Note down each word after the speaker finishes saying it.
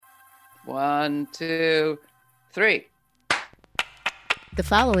One, two, three. The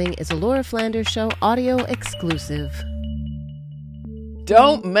following is a Laura Flanders Show audio exclusive.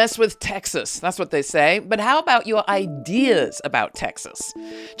 Don't mess with Texas, that's what they say. But how about your ideas about Texas?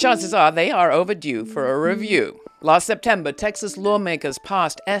 Chances are they are overdue for a review. Last September, Texas lawmakers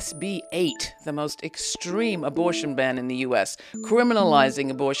passed SB 8, the most extreme abortion ban in the U.S.,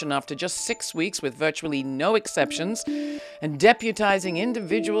 criminalizing abortion after just 6 weeks with virtually no exceptions, and deputizing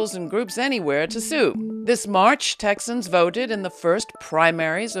individuals and groups anywhere to sue. This March, Texans voted in the first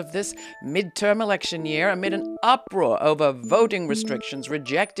primaries of this midterm election year amid an uproar over voting restrictions,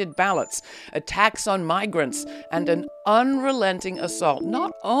 rejected ballots, attacks on migrants, and an unrelenting assault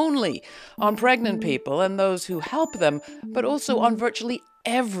not only on pregnant people and those who help them, but also on virtually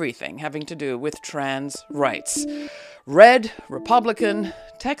everything having to do with trans rights. Red, Republican,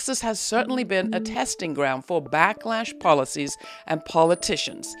 Texas has certainly been a testing ground for backlash policies and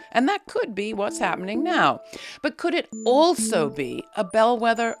politicians. And that could be what's happening now. But could it also be a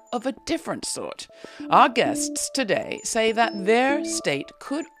bellwether of a different sort? Our guests today say that their state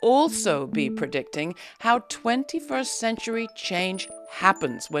could also be predicting how 21st century change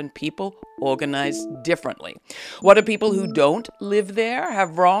happens when people organize differently. What do people who don't live there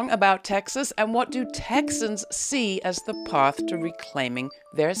have wrong about Texas, and what do Texans see as the path to reclaiming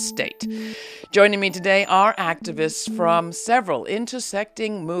their state? Joining me today are activists from several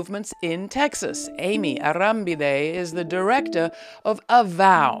intersecting movements in Texas. Amy Arambide is the director of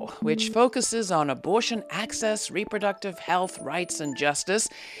AVOW, which focuses on abortion access, reproductive health, rights, and justice.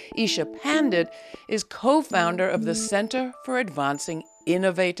 Isha Pandit is co-founder of the Center for Advancing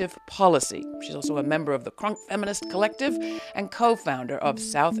Innovative Policy. She's also a member of the Crunk Feminist Collective and co-founder of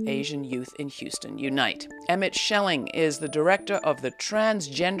South Asian Youth in Houston Unite. Emmett Schelling is the director of the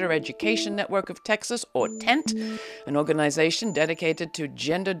Transgender Education Network of Texas, or TENT, an organization dedicated to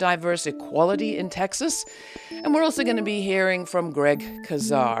gender diverse equality in Texas. And we're also going to be hearing from Greg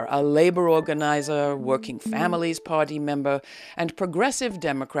Kazar, a labor organizer, Working Families Party member, and progressive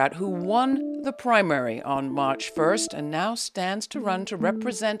Democrat who won the primary on March 1st and now stands to run to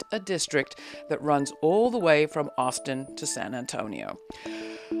represent a district that runs all the way from Austin to San Antonio.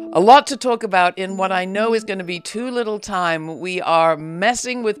 A lot to talk about in what I know is going to be too little time. We are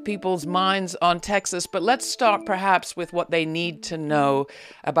messing with people's minds on Texas, but let's start perhaps with what they need to know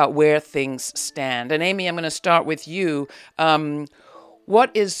about where things stand. And Amy, I'm going to start with you.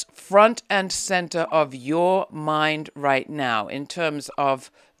 What is front and center of your mind right now in terms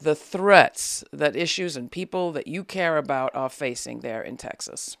of the threats that issues and people that you care about are facing there in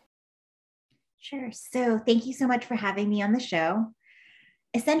Texas? Sure. So thank you so much for having me on the show.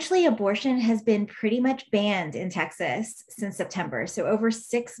 Essentially, abortion has been pretty much banned in Texas since September. So over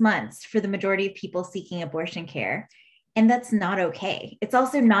 6 months for the majority of people seeking abortion care. And that's not okay. It's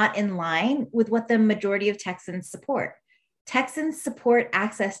also not in line with what the majority of Texans support. Texans support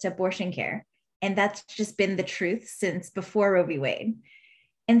access to abortion care. And that's just been the truth since before Roe v. Wade.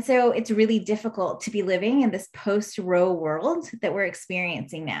 And so it's really difficult to be living in this post-Roe world that we're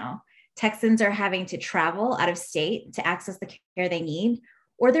experiencing now. Texans are having to travel out of state to access the care they need,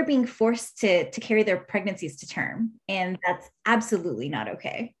 or they're being forced to carry their pregnancies to term. And that's absolutely not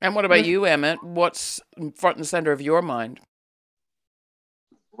okay. And what about you, Emmett? What's front and center of your mind?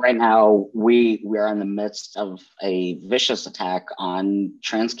 Right now, we are in the midst of a vicious attack on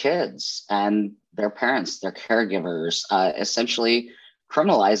trans kids and their parents, their caregivers, essentially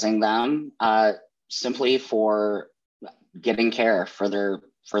criminalizing them simply for getting care for their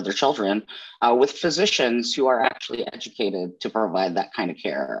children with physicians who are actually educated to provide that kind of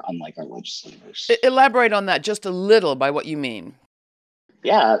care, unlike our legislators. Elaborate on that just a little by what you mean.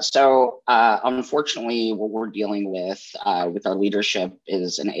 Yeah, so unfortunately, what we're dealing with our leadership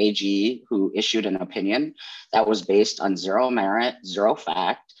is an AG who issued an opinion that was based on zero merit, zero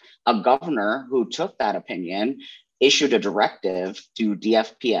fact, a governor who took that opinion, issued a directive to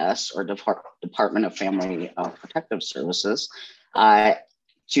DFPS, or Department of Family Protective Services,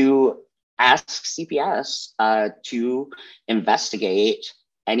 to ask CPS to investigate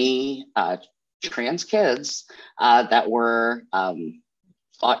any trans kids that were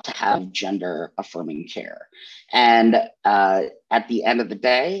thought to have gender affirming care. And at the end of the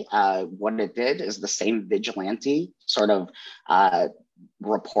day, what it did is the same vigilante sort of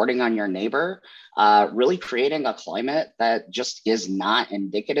reporting on your neighbor, really creating a climate that just is not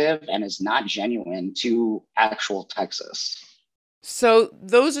indicative and is not genuine to actual Texas. So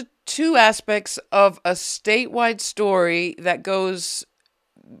those are two aspects of a statewide story that goes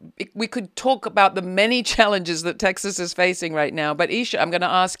we could talk about the many challenges that Texas is facing right now. But Isha, I'm going to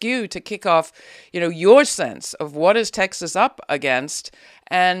ask you to kick off, your sense of what is Texas up against,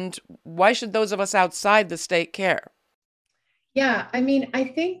 and why should those of us outside the state care? Yeah, I mean, I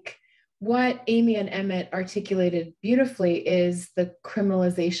think what Amy and Emmett articulated beautifully is the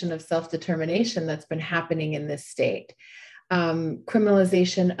criminalization of self-determination that's been happening in this state.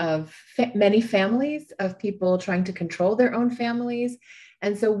 Criminalization of many families, of people trying to control their own families.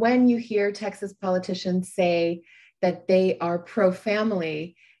 And so when you hear Texas politicians say that they are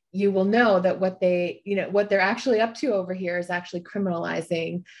pro-family, you will know that what they're actually up to over here is actually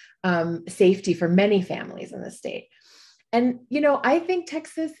criminalizing safety for many families in the state. And, I think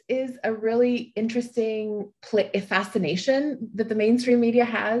Texas is a really interesting fascination that the mainstream media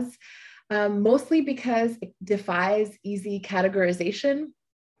has, mostly because it defies easy categorization.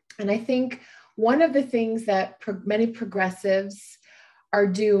 And I think one of the things that many progressives are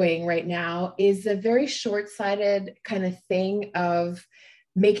doing right now is a very short-sighted kind of thing of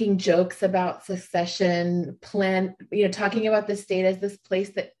making jokes about secession plan, talking about the state as this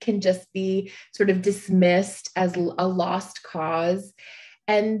place that can just be sort of dismissed as a lost cause.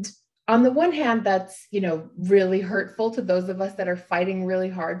 And on the one hand, that's, really hurtful to those of us that are fighting really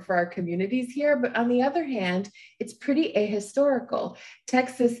hard for our communities here. But on the other hand, it's pretty ahistorical.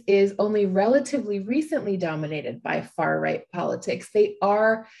 Texas is only relatively recently dominated by far-right politics. They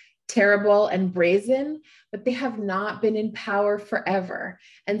are terrible and brazen, but they have not been in power forever.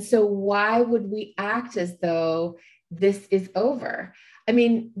 And so why would we act as though this is over? I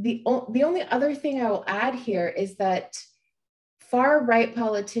mean, the only other thing I will add here is that far-right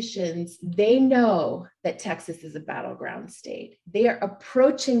politicians, they know that Texas is a battleground state. They are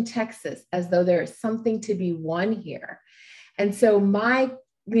approaching Texas as though there is something to be won here. And so my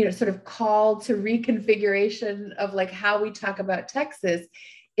sort of call to reconfiguration of like how we talk about Texas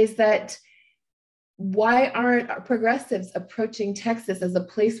is that why aren't progressives approaching Texas as a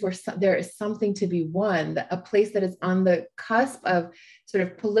place where there is something to be won, a place that is on the cusp of sort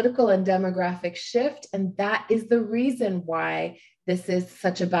of political and demographic shift? And that is the reason why this is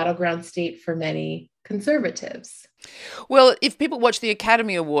such a battleground state for many conservatives. Well, if people watch the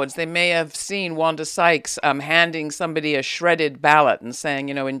Academy Awards, they may have seen Wanda Sykes handing somebody a shredded ballot and saying,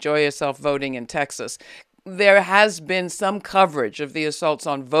 enjoy yourself voting in Texas. There has been some coverage of the assaults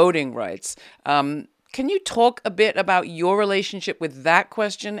on voting rights. Can you talk a bit about your relationship with that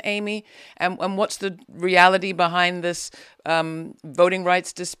question, Amy? And what's the reality behind this voting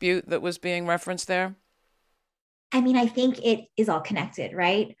rights dispute that was being referenced there? I mean, I think it is all connected,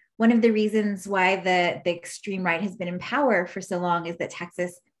 right? One of the reasons why the extreme right has been in power for so long is that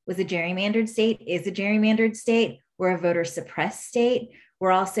Texas was a gerrymandered state, is a gerrymandered state. We're a voter suppressed state.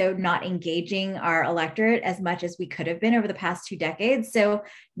 We're also not engaging our electorate as much as we could have been over the past 2 decades. So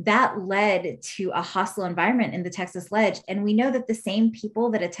that led to a hostile environment in the Texas Ledge. And we know that the same people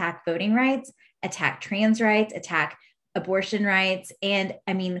that attack voting rights, attack trans rights, attack abortion rights. And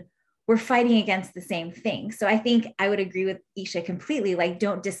I mean, we're fighting against the same thing. So I think I would agree with Isha completely, like,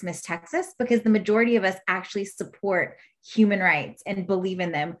 don't dismiss Texas, because the majority of us actually support human rights and believe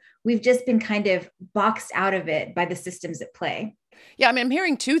in them. We've just been kind of boxed out of it by the systems at play. Yeah, I mean, I'm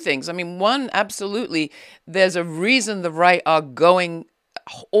hearing two things. I mean, one, absolutely, there's a reason the right are going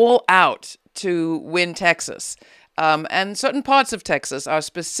all out to win Texas. And certain parts of Texas are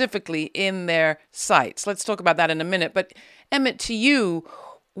specifically in their sights. Let's talk about that in a minute. But Emmett, to you,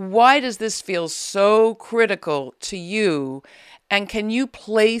 why does this feel so critical to you? And can you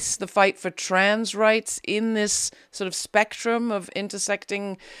place the fight for trans rights in this sort of spectrum of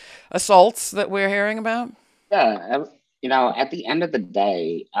intersecting assaults that we're hearing about? Yeah, at the end of the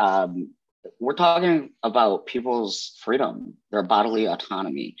day, we're talking about people's freedom, their bodily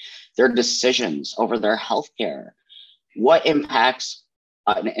autonomy, their decisions over their healthcare. What impacts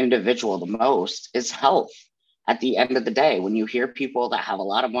an individual the most is health. At the end of the day, when you hear people that have a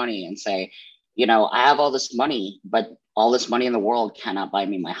lot of money and say, I have all this money, but all this money in the world cannot buy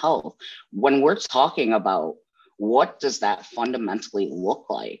me my health. When we're talking about what does that fundamentally look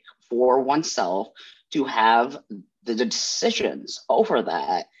like for oneself to have the decisions over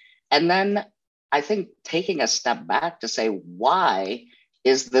that. And then I think taking a step back to say, why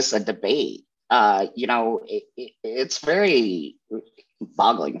is this a debate? It's very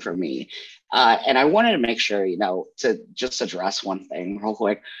boggling for me. And I wanted to make sure, to just address one thing real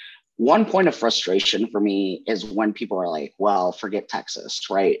quick. One point of frustration for me is when people are like, well, forget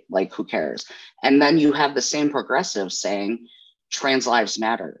Texas, right? Like, who cares? And then you have the same progressives saying trans lives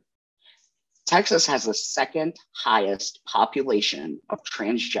matter. Texas has the second highest population of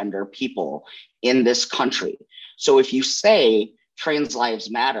transgender people in this country. So if you say trans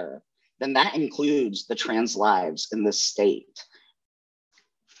lives matter, then that includes the trans lives in this state.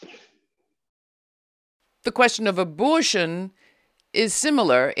 The question of abortion is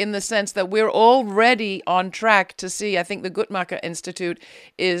similar in the sense that we're already on track to see, I think the Guttmacher Institute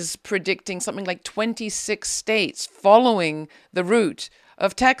is predicting something like 26 states following the route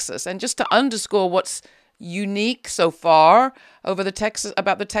of Texas. And just to underscore what's unique so far about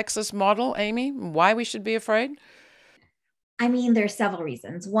the Texas model, Amy, why we should be afraid? I mean, there's several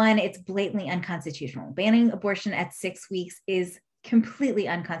reasons. One, it's blatantly unconstitutional. Banning abortion at 6 weeks is completely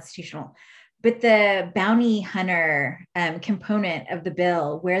unconstitutional. But the bounty hunter component of the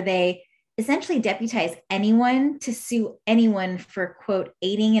bill, where they essentially deputize anyone to sue anyone for, quote,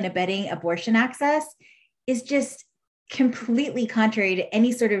 aiding and abetting abortion access, is just completely contrary to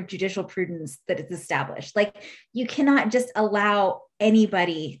any sort of judicial prudence that is established. Like, you cannot just allow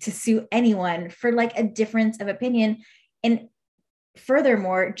anybody to sue anyone for like a difference of opinion. And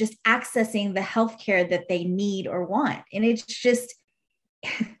furthermore, just accessing the healthcare that they need or want. And it's just,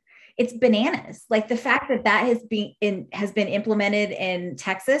 it's bananas. Like the fact that that has been implemented in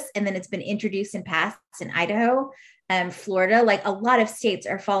Texas, and then it's been introduced and passed in Idaho, Florida, like a lot of states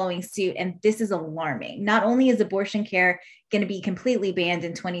are following suit. And this is alarming. Not only is abortion care going to be completely banned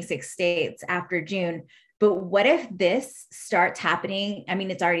in 26 states after June, but what if this starts happening? I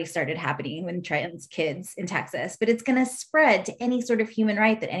mean, it's already started happening with trans kids in Texas, but it's going to spread to any sort of human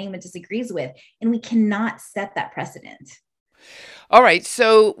right that anyone disagrees with. And we cannot set that precedent. All right,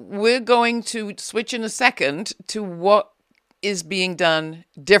 so we're going to switch in a second to what is being done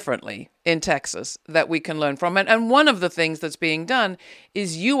differently in Texas that we can learn from. And one of the things that's being done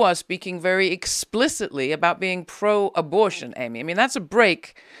is you are speaking very explicitly about being pro-abortion, Amy. I mean, that's a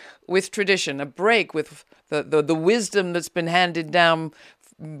break with tradition, a break with the wisdom that's been handed down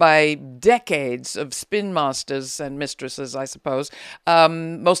by decades of spin masters and mistresses, I suppose,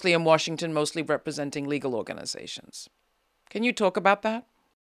 mostly in Washington, mostly representing legal organizations. Can you talk about that?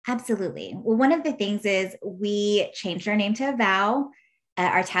 Absolutely. Well, one of the things is we changed our name to Avow.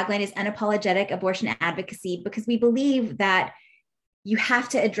 Our tagline is unapologetic abortion advocacy, because we believe that you have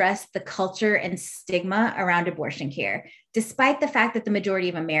to address the culture and stigma around abortion care. Despite the fact that the majority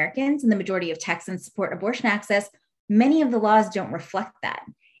of Americans and the majority of Texans support abortion access, many of the laws don't reflect that.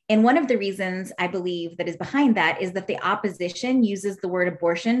 And one of the reasons I believe that is behind that is that the opposition uses the word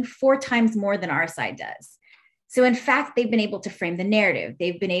abortion 4 times more than our side does. So in fact, they've been able to frame the narrative.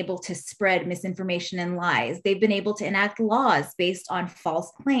 They've been able to spread misinformation and lies. They've been able to enact laws based on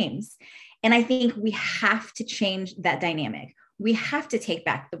false claims. And I think we have to change that dynamic. We have to take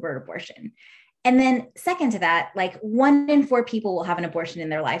back the word abortion. And then second to that, like 1 in 4 people will have an abortion in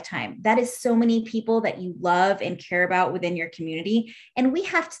their lifetime. That is so many people that you love and care about within your community. And we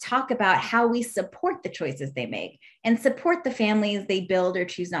have to talk about how we support the choices they make and support the families they build or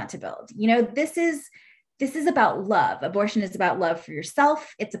choose not to build. You know, this is about love. Abortion is about love for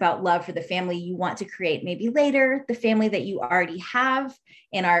yourself. It's about love for the family you want to create maybe later, the family that you already have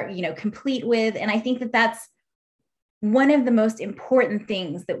and are, complete with. And I think that that's one of the most important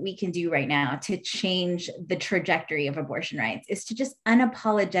things that we can do right now to change the trajectory of abortion rights is to just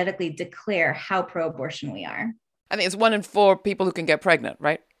unapologetically declare how pro-abortion we are. I think it's 1 in 4 people who can get pregnant,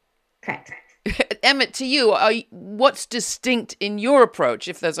 right? Correct. Emmett, to you, what's distinct in your approach,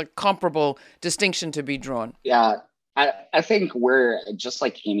 if there's a comparable distinction to be drawn? Yeah, I think we're, just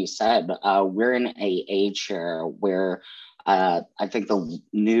like Amy said, we're in a age here where I think the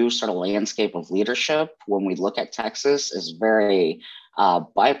new sort of landscape of leadership, when we look at Texas, is very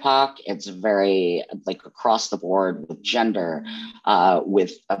BIPOC. It's very like across the board with gender,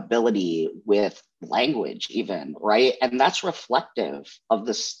 with ability, with language even, right? And that's reflective of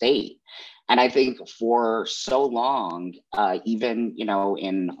the state. And I think for so long, even, in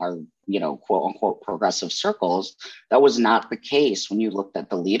our, quote unquote, progressive circles, that was not the case when you looked at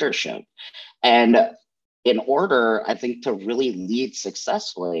the leadership. And in order, I think, to really lead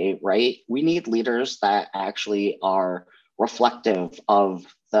successfully, right, we need leaders that actually are reflective of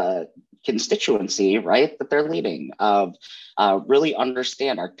the constituency, right, that they're leading, of really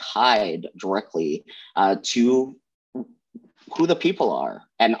understand, are tied directly to who the people are,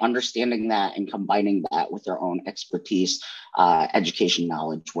 and understanding that and combining that with their own expertise, education,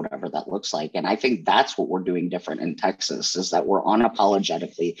 knowledge, whatever that looks like. And I think that's what we're doing different in Texas, is that we're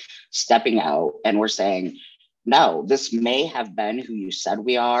unapologetically stepping out and we're saying, no, this may have been who you said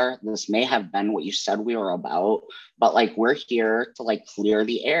we are. This may have been what you said we were about, but like, we're here to like clear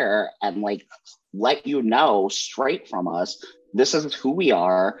the air and like let you know straight from us, this is who we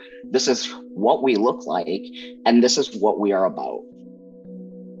are, this is what we look like, and this is what we are about.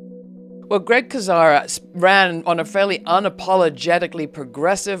 Well, Greg Kazara ran on a fairly unapologetically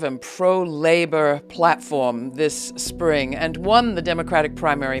progressive and pro-labor platform this spring and won the Democratic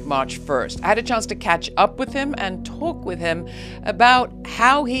primary March 1st. I had a chance to catch up with him and talk with him about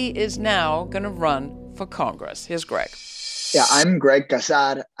how he is now going to run for Congress. Here's Greg. Yeah, I'm Greg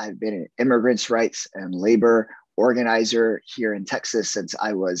Kazara. I've been an immigrants' rights and labor organizer here in Texas since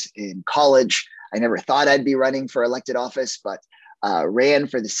I was in college. I never thought I'd be running for elected office, but ran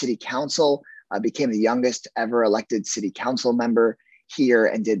for the city council, became the youngest ever elected city council member here,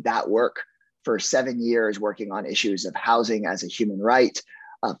 and did that work for 7 years, working on issues of housing as a human right,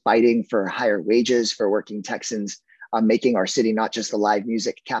 fighting for higher wages for working Texans, making our city not just the live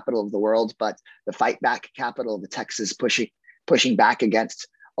music capital of the world, but the fight back capital of the Texas, pushing back against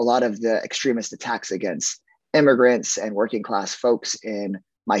a lot of the extremist attacks against immigrants and working class folks in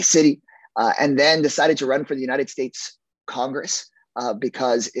my city, and then decided to run for the United States Congress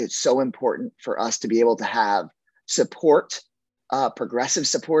because it's so important for us to be able to have support, progressive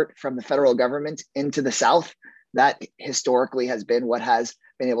support from the federal government into the South. That historically has been what has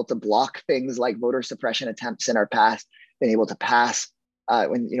been able to block things like voter suppression attempts in our past, been able to pass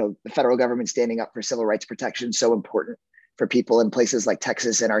when the federal government standing up for civil rights protection, so important for people in places like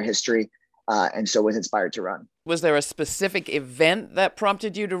Texas in our history, and so was inspired to run. Was there a specific event that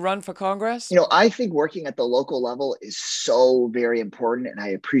prompted you to run for Congress? I think working at the local level is so very important, and I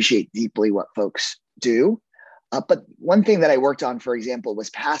appreciate deeply what folks do. But one thing that I worked on, for example,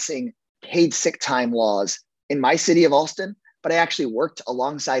 was passing paid sick time laws in my city of Alston, but I actually worked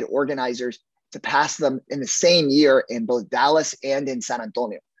alongside organizers to pass them in the same year in both Dallas and in San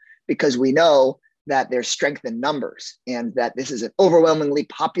Antonio, because we know that there's strength in numbers and that this is an overwhelmingly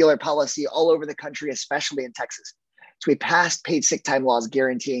popular policy all over the country, especially in Texas. So we passed paid sick time laws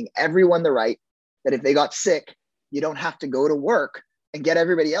guaranteeing everyone the right that if they got sick, you don't have to go to work and get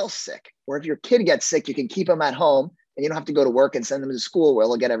everybody else sick. Or if your kid gets sick, you can keep them at home and you don't have to go to work and send them to school where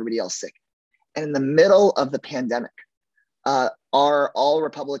they'll get everybody else sick. And in the middle of the pandemic, our all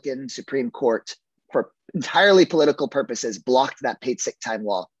Republican Supreme Court, for entirely political purposes, blocked that paid sick time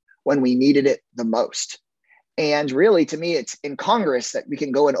law when we needed it the most. And really, to me, it's in Congress that we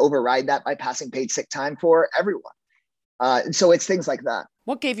can go and override that by passing paid sick time for everyone. And so it's things like that.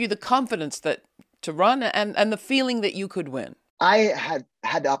 What gave you the confidence to run and the feeling that you could win? I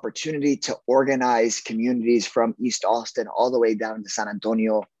had the opportunity to organize communities from East Austin all the way down to San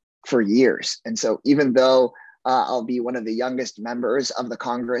Antonio for years. And so even though I'll be one of the youngest members of the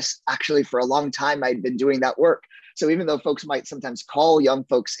Congress, actually for a long time, I'd been doing that work. So even though folks might sometimes call young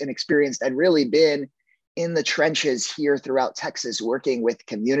folks inexperienced, I'd really been in the trenches here throughout Texas working with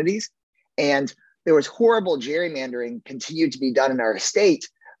communities. And there was horrible gerrymandering continued to be done in our state,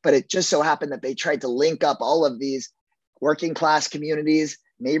 but it just so happened that they tried to link up all of these working class communities,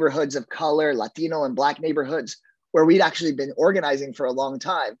 neighborhoods of color, Latino and Black neighborhoods, where we'd actually been organizing for a long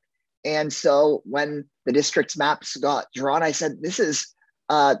time. And so when the district's maps got drawn, I said,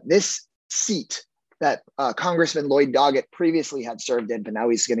 this seat that Congressman Lloyd Doggett previously had served in, but now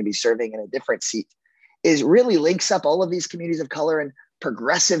he's going to be serving in a different seat, is really links up all of these communities of color and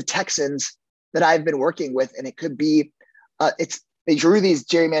progressive Texans that I've been working with. And it could be, they drew these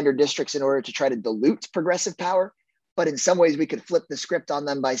gerrymandered districts in order to try to dilute progressive power. But in some ways we could flip the script on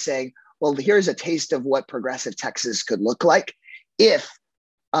them by saying, well, here's a taste of what progressive Texas could look like if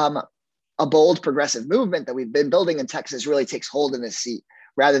a bold progressive movement that we've been building in Texas really takes hold in this seat,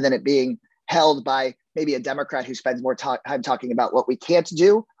 rather than it being held by maybe a Democrat who spends more time talking about what we can't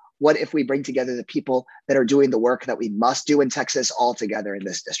do. What if we bring together the people that are doing the work that we must do in Texas all together in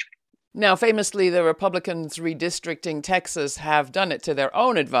this district? Now, famously, the Republicans redistricting Texas have done it to their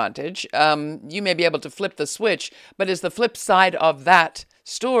own advantage. You may be able to flip the switch, but is the flip side of that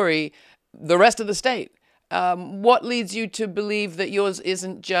story the rest of the state? What leads you to believe that yours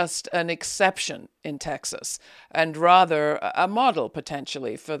isn't just an exception in Texas and rather a model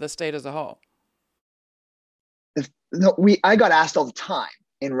potentially for the state as a whole? I got asked all the time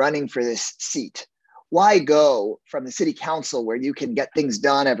in running for this seat, why go from the city council where you can get things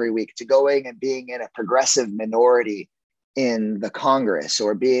done every week to going and being in a progressive minority in the Congress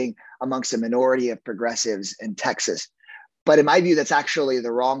or being amongst a minority of progressives in Texas? But in my view, that's actually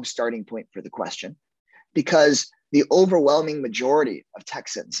the wrong starting point for the question, because the overwhelming majority of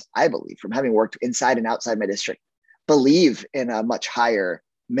Texans, I believe, from having worked inside and outside my district, believe in a much higher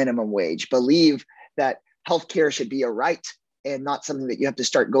minimum wage, believe that healthcare should be a right and not something that you have to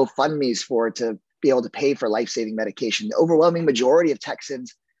start GoFundMes for to be able to pay for life-saving medication. The overwhelming majority of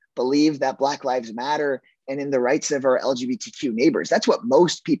Texans believe that Black Lives Matter and in the rights of our LGBTQ neighbors. That's what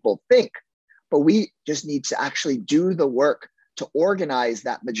most people think. But we just need to actually do the work to organize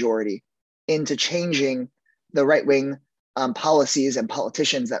that majority into changing the right-wing policies and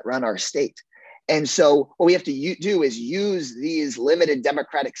politicians that run our state. And so what we have to do is use these limited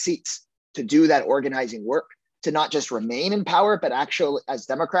Democratic seats to do that organizing work, to not just remain in power, but actually as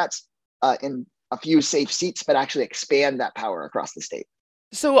Democrats in a few safe seats, but actually expand that power across the state.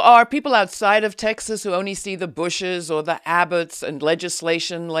 So are people outside of Texas who only see the Bushes or the Abbotts and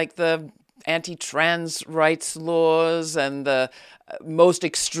legislation like the anti-trans rights laws and the most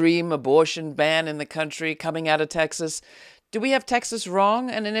extreme abortion ban in the country coming out of Texas, do we have Texas wrong?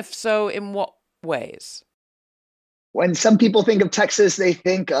 And if so, in what ways? When some people think of Texas, they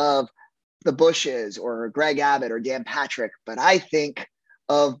think of the Bushes or Greg Abbott or Dan Patrick, but I think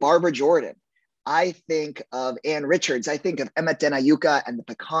of Barbara Jordan. I think of Ann Richards. I think of Emmet Denayuka and the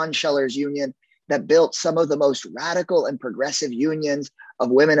Pecan Shellers Union that built some of the most radical and progressive unions of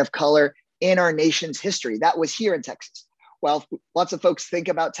women of color in our nation's history. That was here in Texas. Well, lots of folks think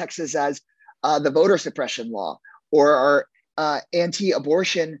about Texas as the voter suppression law or our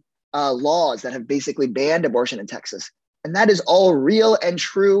anti-abortion laws that have basically banned abortion in Texas. And that is all real and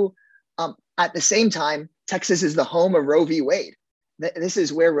true. At the same time, Texas is the home of Roe v. Wade. This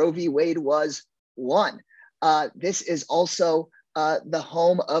is where Roe v. Wade was won. This is also the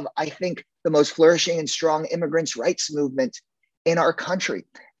home of, I think, the most flourishing and strong immigrants' rights movement in our country.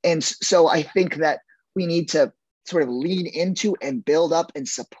 And so I think that we need to sort of lean into and build up and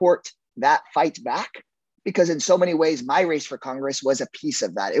support that fight back, because in so many ways, my race for Congress was a piece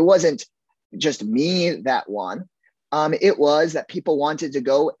of that. It wasn't just me that won. It was that people wanted to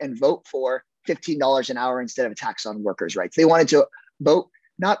go and vote for $15 an hour instead of a tax on workers' rights. They wanted to vote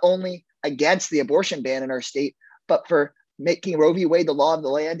not only against the abortion ban in our state, but for making Roe v. Wade the law of the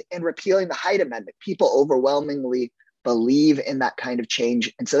land and repealing the Hyde Amendment. People overwhelmingly believe in that kind of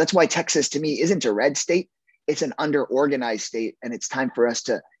change. And so that's why Texas, to me, isn't a red state. It's an under-organized state, and it's time for us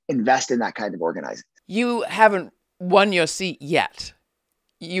to invest in that kind of organizing. You haven't won your seat yet.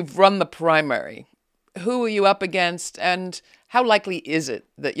 You've run the primary. Who are you up against, and how likely is it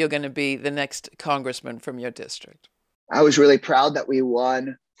that you're going to be the next congressman from your district? I was really proud that we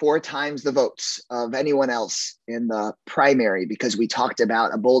won 4 times the votes of anyone else in the primary, because we talked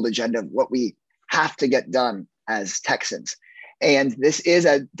about a bold agenda of what we have to get done as Texans. And this is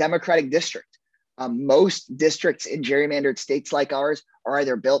a Democratic district. Most districts in gerrymandered states like ours are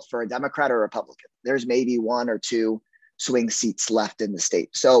either built for a Democrat or Republican. There's maybe 1 or 2 swing seats left in the state.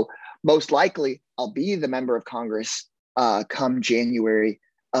 So most likely I'll be the member of Congress come January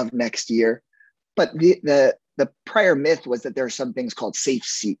of next year. But the prior myth was that there are some things called safe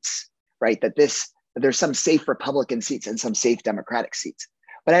seats, right? That there's some safe Republican seats and some safe Democratic seats.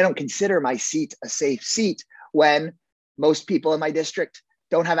 But I don't consider my seat a safe seat when most people in my district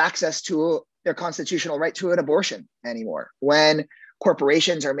don't have access to their constitutional right to an abortion anymore. When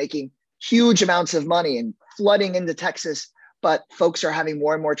corporations are making huge amounts of money and flooding into Texas, but folks are having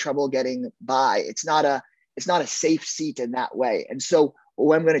more and more trouble getting by. It's not a safe seat in that way. And so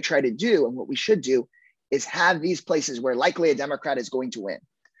what I'm going to try to do, and what we should do, is have these places where likely a Democrat is going to win,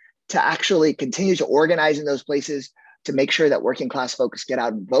 to actually continue to organize in those places to make sure that working class folks get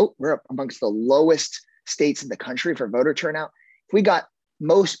out and vote. We're amongst the lowest states in the country for voter turnout. If we got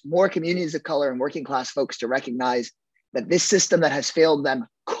more communities of color and working class folks to recognize that this system that has failed them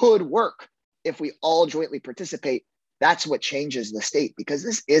could work if we all jointly participate, that's what changes the state, because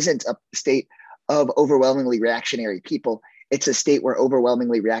this isn't a state of overwhelmingly reactionary people. It's a state where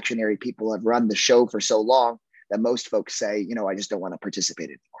overwhelmingly reactionary people have run the show for so long that most folks say, I just don't want to participate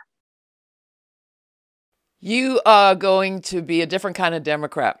anymore. You are going to be a different kind of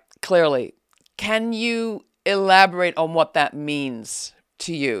Democrat, clearly. Can you elaborate on what that means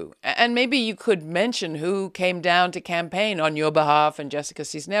to you? And maybe you could mention who came down to campaign on your behalf and Jessica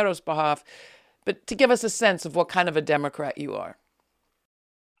Cisneros' behalf, but to give us a sense of what kind of a Democrat you are.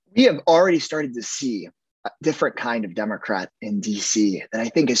 We have already started to see a different kind of Democrat in DC that I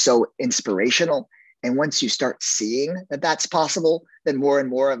think is so inspirational. And once you start seeing that that's possible, then more and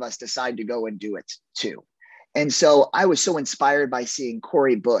more of us decide to go and do it too. And so I was so inspired by seeing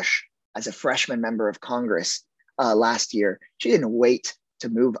Cori Bush as a freshman member of Congress last year. She didn't wait to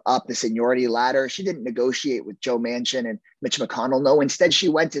move up the seniority ladder. She didn't negotiate with Joe Manchin and Mitch McConnell. No, instead she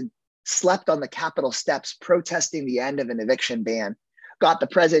went and slept on the Capitol steps protesting the end of an eviction ban, got the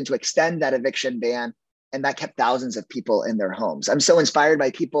president to extend that eviction ban, and that kept thousands of people in their homes. I'm so inspired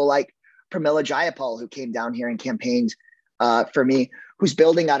by people like Pramila Jayapal, who came down here and campaigned for me, who's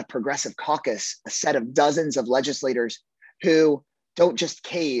building out a progressive caucus, a set of dozens of legislators who don't just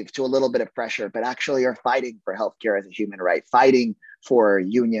cave to a little bit of pressure, but actually are fighting for healthcare as a human right, fighting for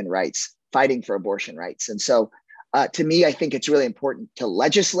union rights, fighting for abortion rights. And so to me, I think it's really important to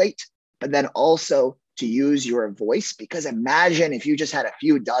legislate, but then also to use your voice. Because imagine if you just had a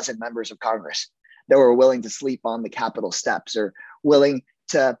few dozen members of Congress that were willing to sleep on the Capitol steps or willing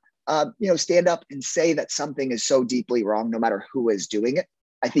to stand up and say that something is so deeply wrong, no matter who is doing it.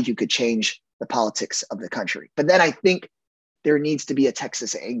 I think you could change the politics of the country. But then I think there needs to be a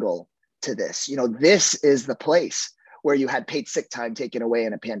Texas angle to this. This is the place where you had paid sick time taken away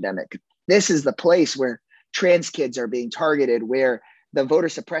in a pandemic. This is the place where trans kids are being targeted, where the voter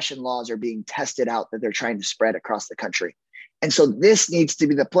suppression laws are being tested out that they're trying to spread across the country. And so this needs to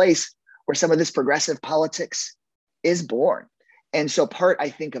be the place where some of this progressive politics is born. And so part, I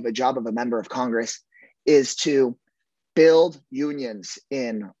think, of a job of a member of Congress is to build unions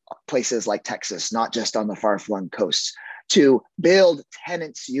in places like Texas, not just on the far-flung coasts, to build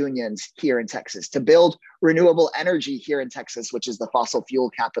tenants unions here in Texas, to build renewable energy here in Texas, which is the fossil fuel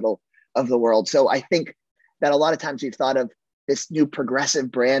capital of the world. So I think that a lot of times we've thought of this new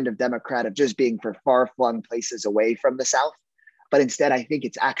progressive brand of Democrat of just being for far-flung places away from the South. But instead, I think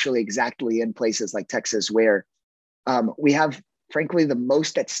it's actually exactly in places like Texas where we have, frankly, the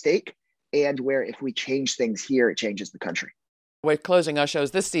most at stake, and where if we change things here, it changes the country. We're closing our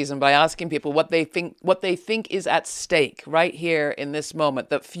shows this season by asking people what they think is at stake right here in this moment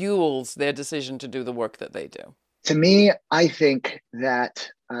that fuels their decision to do the work that they do. To me, I think that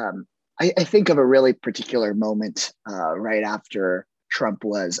I think of a really particular moment right after Trump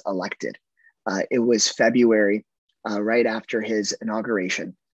was elected. It was February, right after his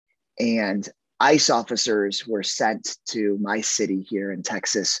inauguration, and ICE officers were sent to my city here in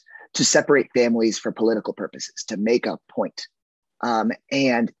Texas to separate families for political purposes, to make a point.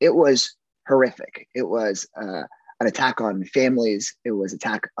 And it was horrific. It was an attack on families. It was an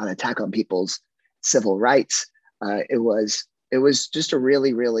attack on people's civil rights. It was just a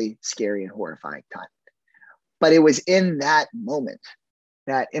really, really scary and horrifying time. But it was in that moment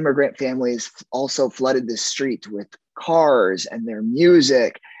that immigrant families also flooded the street with cars and their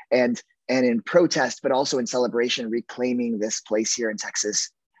music and in protest, but also in celebration, reclaiming this place here in Texas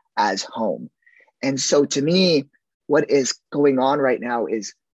as home. And so to me, what is going on right now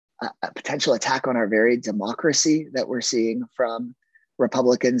is a potential attack on our very democracy that we're seeing from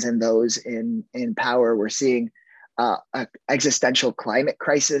Republicans and those in power. We're seeing an existential climate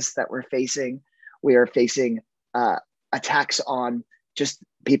crisis that we're facing. We are facing attacks on just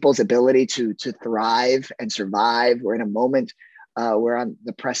people's ability to thrive and survive. We're in a moment, we're on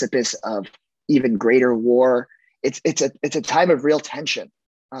the precipice of even greater war. It's a time of real tension.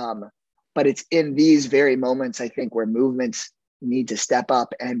 But it's in these very moments, I think, where movements need to step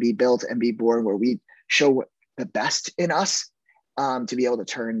up and be built and be born, where we show the best in us to be able to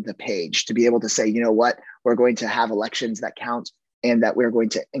turn the page, to be able to say, you know what, we're going to have elections that count, and that we're going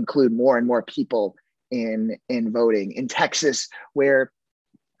to include more and more people in voting. In Texas, where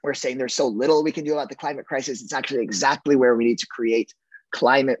we're saying there's so little we can do about the climate crisis, it's actually exactly where we need to create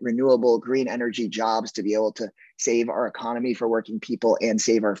climate, renewable, green energy jobs to be able to save our economy for working people and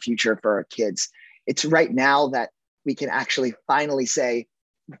save our future for our kids. It's right now that we can actually finally say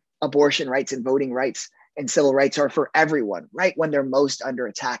abortion rights and voting rights and civil rights are for everyone, right when they're most under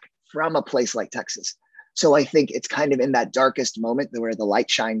attack from a place like Texas. So I think it's kind of in that darkest moment where the light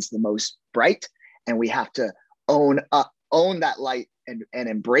shines the most bright, and we have to own that light and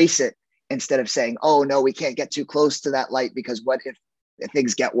embrace it, instead of saying, oh no, we can't get too close to that light because what if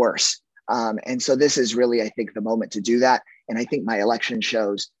things get worse? And so this is really, I think, the moment to do that. And I think my election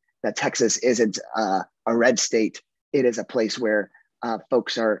shows that Texas isn't a red state. It is a place where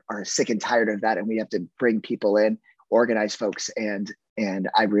folks are sick and tired of that. And we have to bring people in, organize folks. And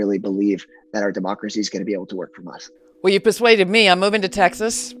I really believe that our democracy is going to be able to work from us. Well, you persuaded me. I'm moving to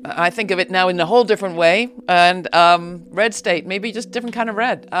Texas. I think of it now in a whole different way. And red state, maybe just different kind of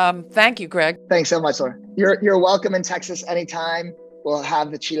red. Thank you, Greg. Thanks so much, Laura. You're welcome in Texas anytime. We'll have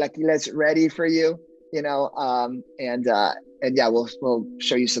the chilaquiles ready for you, and yeah, we'll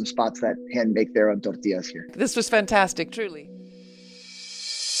show you some spots that hand make their own tortillas here. This was fantastic, truly.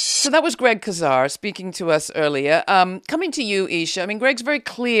 So that was Greg Kazar speaking to us earlier. Coming to you, Isha, I mean, Greg's very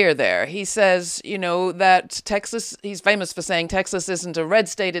clear there. He says, that Texas, he's famous for saying Texas isn't a red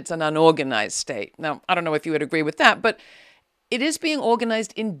state, it's an unorganized state. Now, I don't know if you would agree with that, but it is being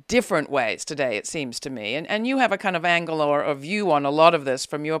organized in different ways today, it seems to me. And you have a kind of angle or a view on a lot of this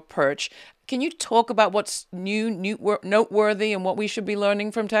from your perch. Can you talk about what's new, noteworthy, and what we should be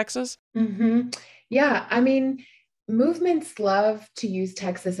learning from Texas? Mm-hmm. Yeah, I mean, movements love to use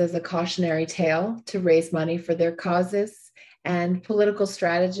Texas as a cautionary tale to raise money for their causes. And political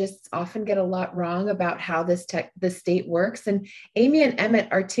strategists often get a lot wrong about how the state works. And Amy and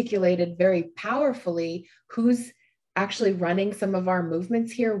Emmett articulated very powerfully who's actually running some of our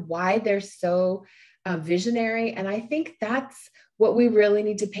movements here, why they're so visionary. And I think that's what we really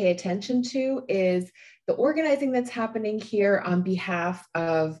need to pay attention to is the organizing that's happening here on behalf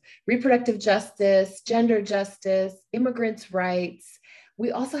of reproductive justice, gender justice, immigrants' rights.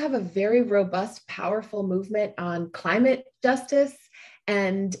 We also have a very robust, powerful movement on climate justice.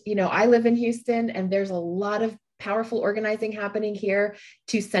 And, I live in Houston, and there's a lot of powerful organizing happening here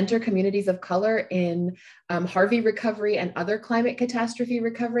to center communities of color in Harvey recovery and other climate catastrophe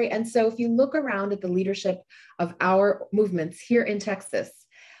recovery. And so if you look around at the leadership of our movements here in Texas,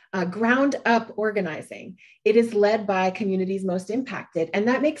 ground up organizing, it is led by communities most impacted. And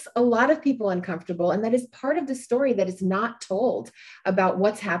that makes a lot of people uncomfortable. And that is part of the story that is not told about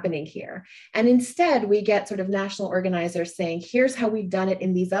what's happening here. And instead, we get sort of national organizers saying, here's how we've done it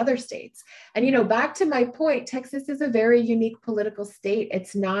in these other states. And, back to my point, Texas is a very unique political state.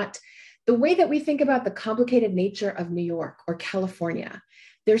 It's not the way that we think about the complicated nature of New York or California.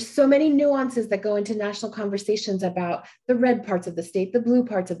 There's so many nuances that go into national conversations about the red parts of the state, the blue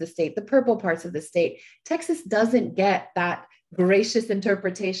parts of the state, the purple parts of the state. Texas doesn't get that gracious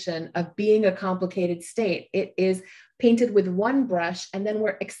interpretation of being a complicated state. It is painted with one brush, and then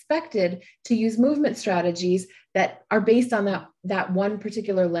we're expected to use movement strategies that are based on that one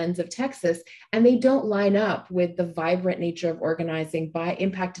particular lens of Texas, and they don't line up with the vibrant nature of organizing by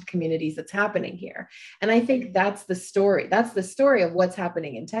impacted communities that's happening here. And I think that's the story. That's the story of what's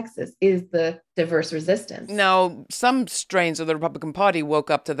happening in Texas, is the diverse resistance. Now, some strains of the Republican Party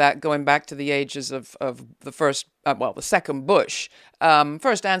woke up to that going back to the ages of the second Bush,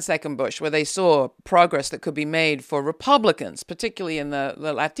 first and second Bush, where they saw progress that could be made for Republicans, particularly in the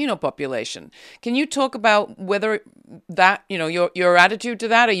Latino population. Can you talk about whether that, your attitude to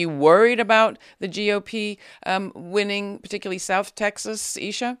that? Are you worried about the GOP winning, particularly South Texas,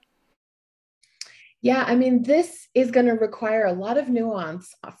 Isha? Yeah, I mean, this is going to require a lot of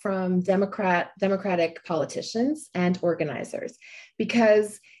nuance from Democratic politicians and organizers,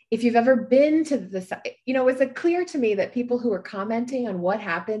 because if you've ever been to this, it's clear to me that people who are commenting on what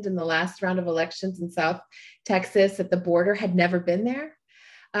happened in the last round of elections in South Texas at the border had never been there,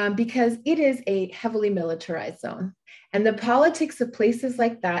 because it is a heavily militarized zone. And the politics of places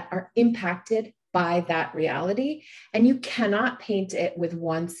like that are impacted by that reality. And you cannot paint it with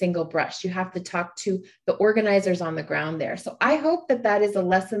one single brush. You have to talk to the organizers on the ground there. So I hope that is a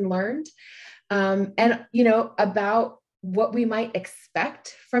lesson learned, about what we might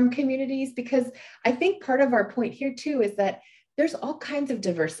expect from communities, because I think part of our point here too is that there's all kinds of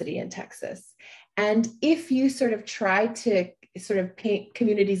diversity in Texas. And if you sort of try to sort of paint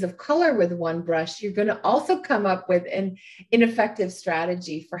communities of color with one brush, you're going to also come up with an ineffective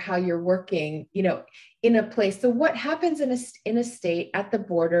strategy for how you're working, in a place. So what happens in a state at the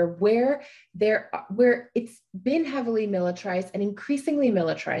border where it's been heavily militarized and increasingly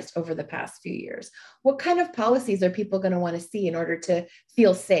militarized over the past few years? What kind of policies are people going to want to see in order to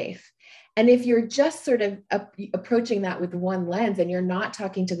feel safe? And if you're just sort of approaching that with one lens, and you're not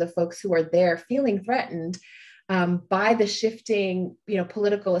talking to the folks who are there feeling threatened by the shifting,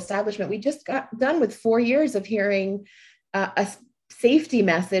 political establishment. We just got done with 4 years of hearing a safety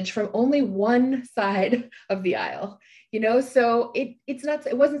message from only one side of the aisle. So it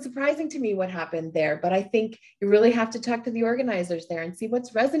wasn't surprising to me what happened there, but I think you really have to talk to the organizers there and see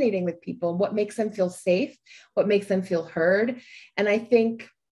what's resonating with people, what makes them feel safe, what makes them feel heard. And I think,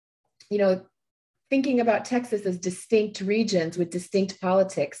 thinking about Texas as distinct regions with distinct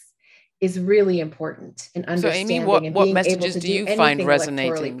politics is really important in understanding. So, Amy, and what being messages able to do you find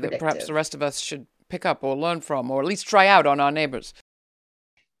resonating that perhaps the rest of us should pick up or learn from, or at least try out on our neighbors?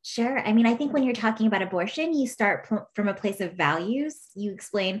 Sure. I mean, I think when you're talking about abortion, you start from a place of values. You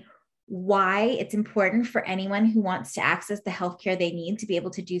explain why it's important for anyone who wants to access the healthcare they need to be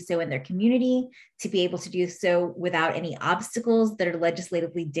able to do so in their community, to be able to do so without any obstacles that are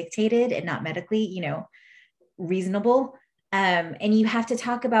legislatively dictated and not medically, reasonable. And you have to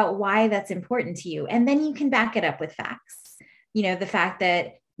talk about why that's important to you. And then you can back it up with facts. The fact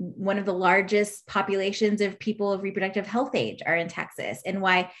that one of the largest populations of people of reproductive health age are in Texas, and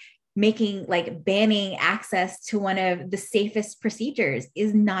why banning access to one of the safest procedures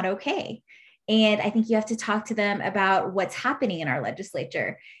is not okay. And I think you have to talk to them about what's happening in our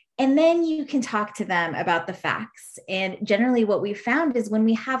legislature. And then you can talk to them about the facts. And generally what we've found is when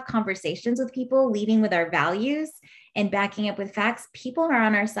we have conversations with people leading with our values and backing up with facts, people are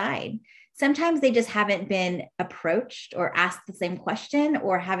on our side. Sometimes they just haven't been approached or asked the same question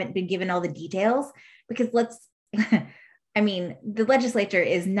or haven't been given all the details, because I mean, the legislature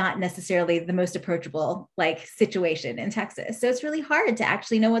is not necessarily the most approachable like situation in Texas. So it's really hard to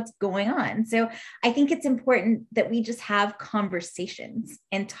actually know what's going on. So I think it's important that we just have conversations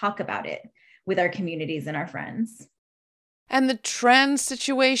and talk about it with our communities and our friends. And the trans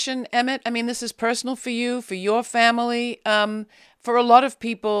situation, Emmett, I mean, this is personal for you, for your family. For a lot of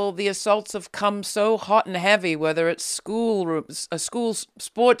people, the assaults have come so hot and heavy, whether it's school rooms, school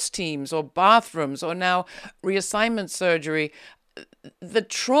sports teams or bathrooms or now reassignment surgery. The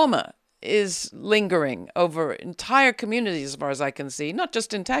trauma is lingering over entire communities, as far as I can see, not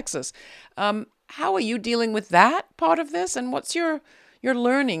just in Texas. How are you dealing with that part of this? And what's your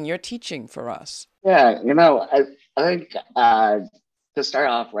learning, your teaching for us? Yeah, I think to start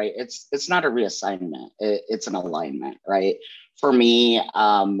off, right, it's not a reassignment, it's an alignment, right? For me,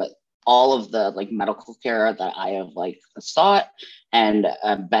 all of the like medical care that I have like sought and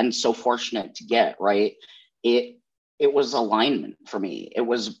been so fortunate to get, right, it it was alignment for me. It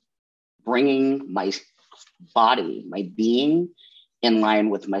was bringing my body, my being, in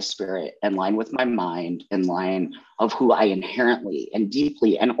line with my spirit, in line with my mind, in line of who I inherently and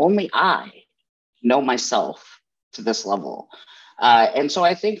deeply and only I know myself to this level. And so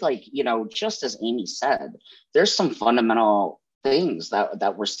I think, like, just as Amy said, there's some fundamental things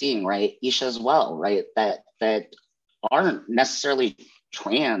that we're seeing, right? Isha as well, right? That aren't necessarily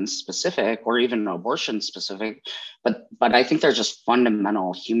trans specific or even abortion specific, but I think they're just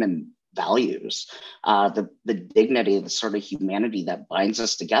fundamental human values, the dignity, the sort of humanity that binds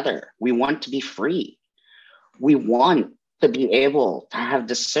us together. We want to be free. We want to be able to have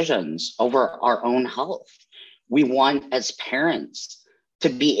decisions over our own health. We want, as parents, to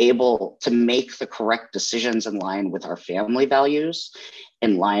be able to make the correct decisions in line with our family values,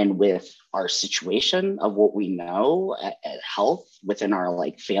 in line with our situation of what we know at health, within our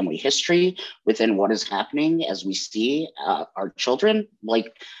like family history, within what is happening as we see our children.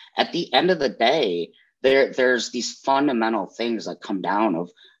 Like, at the end of the day, there's these fundamental things that come down of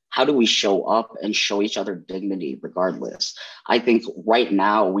how do we show up and show each other dignity regardless. I think right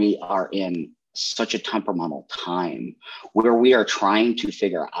now we are in such a temperamental time where we are trying to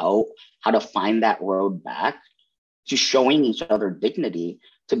figure out how to find that road back to showing each other dignity,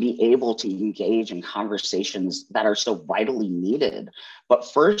 to be able to engage in conversations that are so vitally needed.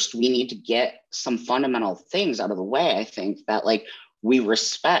 But first, we need to get some fundamental things out of the way. I think that, like, we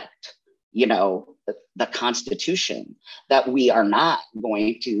respect, the Constitution, that we are not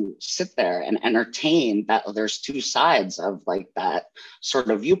going to sit there and entertain that there's two sides of like that sort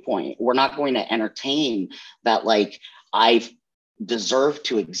of viewpoint. We're not going to entertain that, like, I deserve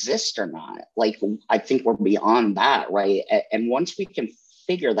to exist or not. Like, I think we're beyond that, right? And once we can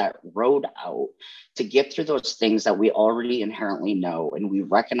figure that road out to get through those things that we already inherently know and we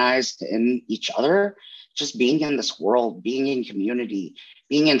recognize in each other, just being in this world, being in community,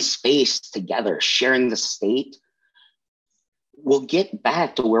 being in space together, sharing the state, we'll get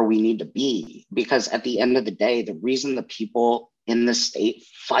back to where we need to be. Because at the end of the day, the reason the people in this state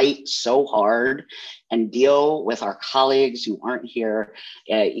fight so hard and deal with our colleagues who aren't here,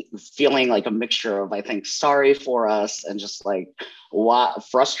 feeling like a mixture of, I think, sorry for us and just like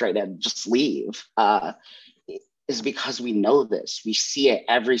frustrated, just leave, is because we know this. We see it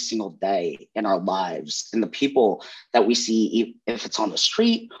every single day in our lives, in the people that we see, if it's on the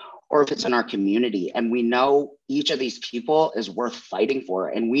street or if it's in our community. And we know each of these people is worth fighting for.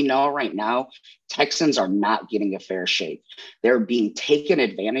 And we know right now, Texans are not getting a fair shake. They're being taken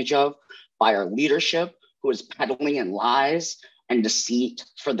advantage of by our leadership, who is peddling in lies and deceit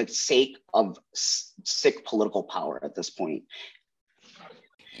for the sake of sick political power at this point.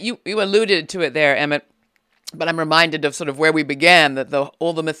 You alluded to it there, Emmett. But I'm reminded of sort of where we began, that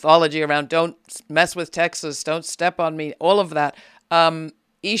all the mythology around don't mess with Texas, don't step on me, all of that.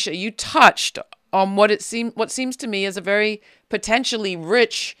 Isha, you touched on what seems to me as a very potentially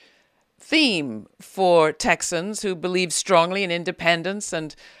rich theme for Texans who believe strongly in independence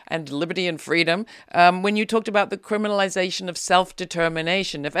and liberty and freedom. When you talked about the criminalization of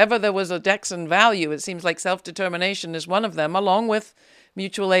self-determination, if ever there was a Texan value, it seems like self-determination is one of them, along with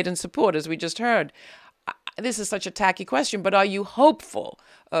mutual aid and support, as we just heard. This is such a tacky question, but are you hopeful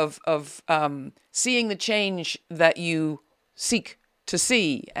of seeing the change that you seek to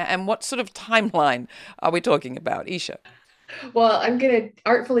see? And what sort of timeline are we talking about, Isha? Well, I'm going to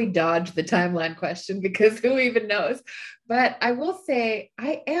artfully dodge the timeline question because who even knows? But I will say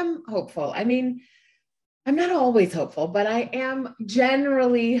I am hopeful. I mean, I'm not always hopeful, but I am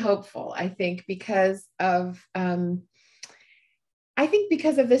generally hopeful, I think, because of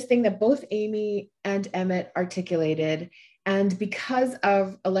this thing that both Amy and Emmett articulated, and because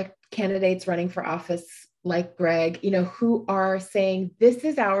of candidates running for office like Greg, who are saying, this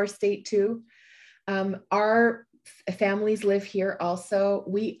is our state too. Our families live here also.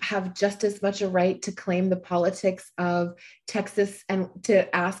 We have just as much a right to claim the politics of Texas and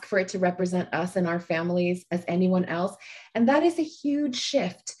to ask for it to represent us and our families as anyone else. And that is a huge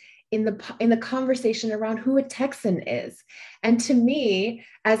shift in the conversation around who a Texan is. And to me,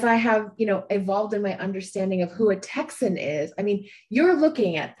 as I have, evolved in my understanding of who a Texan is, I mean, you're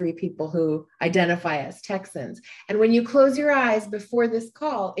looking at three people who identify as Texans. And when you close your eyes before this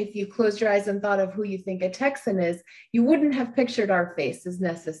call, if you closed your eyes and thought of who you think a Texan is, you wouldn't have pictured our faces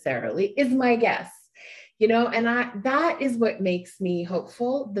necessarily, is my guess. And that is what makes me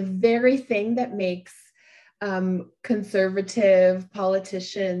hopeful. The very thing that makes conservative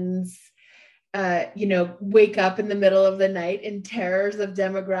politicians, wake up in the middle of the night in terrors of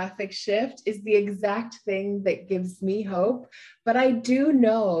demographic shift is the exact thing that gives me hope. But I do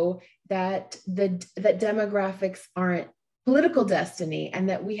know that that demographics aren't political destiny, and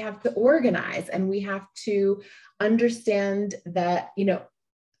that we have to organize, and we have to understand that,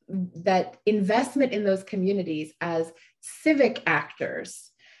 that investment in those communities as civic actors,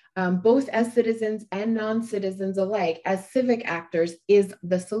 both as citizens and non-citizens alike, as civic actors, is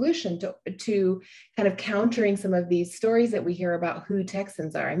the solution to kind of countering some of these stories that we hear about who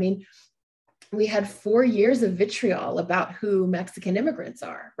Texans are. I mean, we had 4 years of vitriol about who Mexican immigrants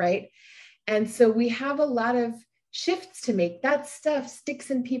are, right? And so we have a lot of shifts to make. That stuff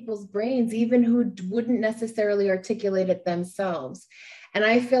sticks in people's brains, even who wouldn't necessarily articulate it themselves. And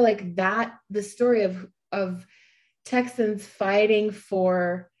I feel like that the story of Texans fighting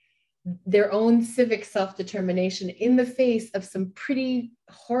for their own civic self-determination in the face of some pretty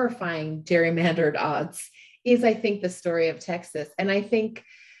horrifying gerrymandered odds is, I think, the story of Texas. And I think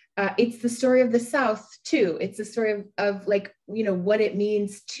it's the story of the South too. It's the story of what it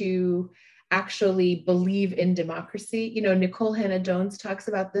means to actually believe in democracy. Nicole Hannah-Jones talks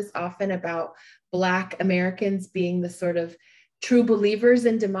about this often, about Black Americans being the sort of true believers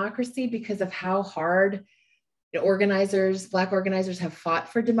in democracy because of how hard Black organizers have fought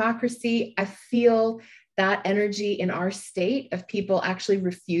for democracy. I feel that energy in our state of people actually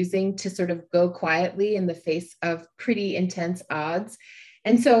refusing to sort of go quietly in the face of pretty intense odds.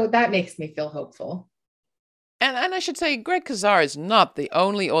 And so that makes me feel hopeful. And I should say, Greg Casar is not the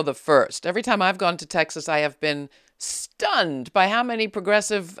only or the first. Every time I've gone to Texas, I have been stunned by how many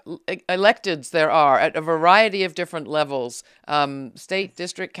progressive electeds there are at a variety of different levels, state,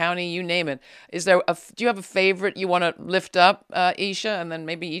 district, county, you name it. Do you have a favorite you want to lift up, Isha? And then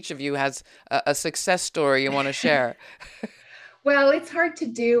maybe each of you has a success story you want to share. Well, it's hard to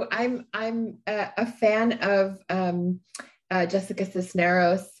do. I'm a fan of Jessica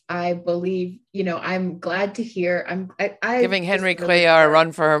Cisneros. I believe, I'm glad to hear. I giving Henry Cuellar a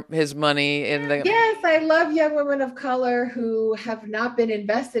run for his money in the. Yes, I love young women of color who have not been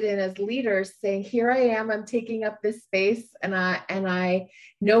invested in as leaders, saying, "Here I am. I'm taking up this space, and I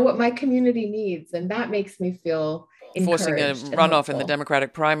know what my community needs," and that makes me feel forcing a runoff in the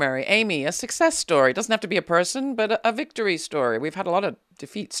Democratic primary. Amy, a success story. It doesn't have to be a person, but a victory story. We've had a lot of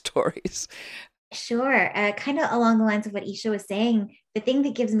defeat stories. Sure. Kind of along the lines of what Isha was saying, the thing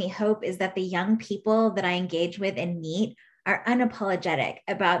that gives me hope is that the young people that I engage with and meet are unapologetic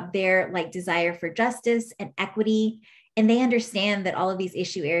about their desire for justice and equity. And they understand that all of these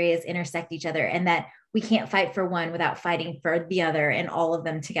issue areas intersect each other, and that we can't fight for one without fighting for the other, and all of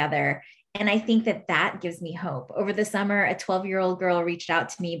them together. And I think that gives me hope. Over the summer, a 12-year-old girl reached out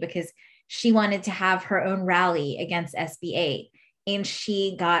to me because she wanted to have her own rally against SB 8. And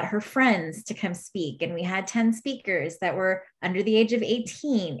she got her friends to come speak. And we had 10 speakers that were under the age of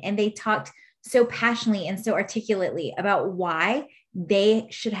 18. And they talked so passionately and so articulately about why they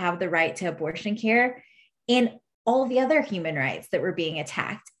should have the right to abortion care and all the other human rights that were being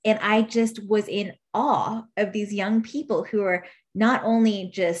attacked. And I just was in awe of these young people who are not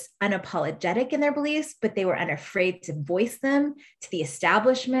only just unapologetic in their beliefs, but they were unafraid to voice them to the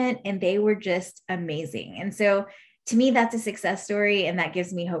establishment. And they were just amazing. And so to me, that's a success story, and that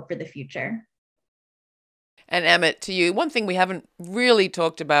gives me hope for the future. And Emmett, to you, one thing we haven't really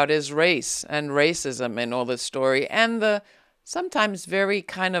talked about is race and racism in all this story, and the sometimes very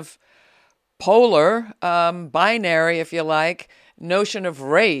kind of polar, binary, if you like, notion of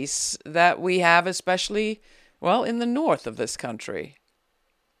race that we have, especially, in the north of this country.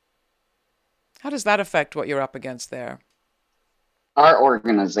 How does that affect what you're up against there? Our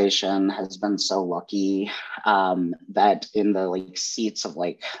organization has been so lucky that in the seats of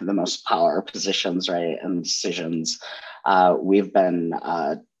the most power positions, right, and decisions, we've been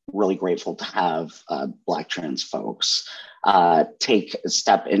really grateful to have Black trans folks. take a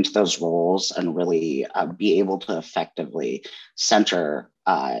step into those roles and really be able to effectively center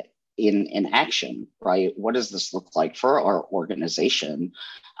in action, right? What does this look like for our organization?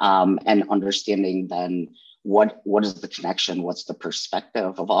 And understanding then what is the connection, what's the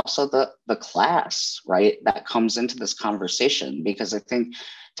perspective of also the class, right? That comes into this conversation, because I think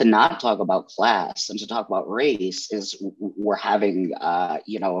to not talk about class and to talk about race is we're having a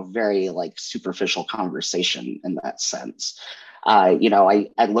very like superficial conversation in that sense. I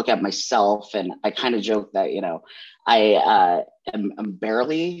look at myself and I kind of joke that I am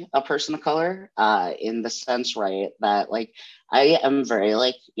barely a person of color in the sense, right, that like I am very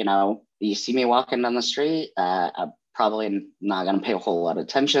like you see me walking down the street, I'm probably not going to pay a whole lot of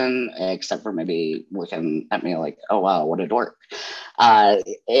attention, except for maybe looking at me like, oh, wow, what a dork. I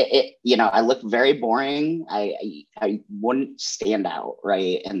look very boring. I wouldn't stand out,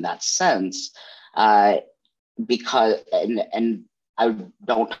 right, in that sense, because, and I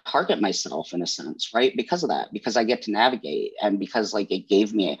don't target myself in a sense, right, because of that, because I get to navigate, and because like it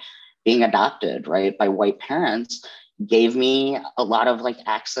gave me, being adopted, right, by white parents, gave me a lot of like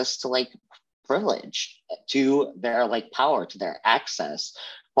access to like privilege, to their like power, to their access.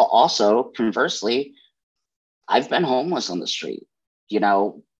 But also conversely, I've been homeless on the street,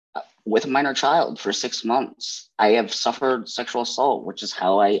 with a minor child for 6 months. I have suffered sexual assault, which is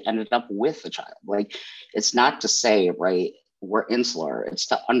how I ended up with the child. Like, it's not to say, right, we're insular. It's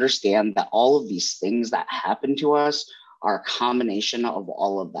to understand that all of these things that happen to us are a combination of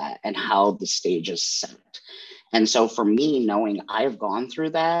all of that and how the stage is set. And so for me, knowing I've gone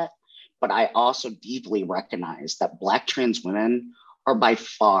through that, but I also deeply recognize that Black trans women are by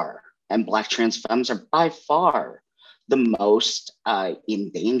far, and Black trans femmes are by far the most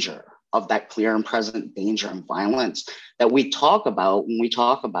in danger of that clear and present danger and violence that we talk about when we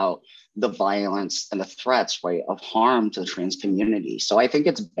talk about the violence and the threats, right, of harm to the trans community. So I think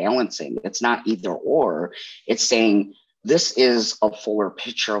it's balancing. It's not either or. It's saying, this is a fuller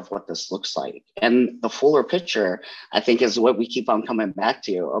picture of what this looks like. And the fuller picture, I think, is what we keep on coming back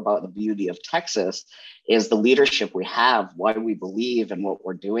to about the beauty of Texas, is the leadership we have, why we believe in what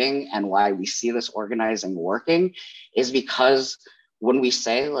we're doing, and why we see this organizing working, is because when we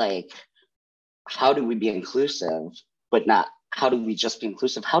say, like, how do we be inclusive, but not how do we just be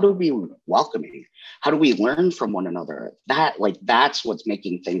inclusive? How do we be welcoming? How do we learn from one another? That's what's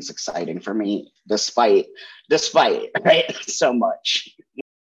making things exciting for me, despite right, so much.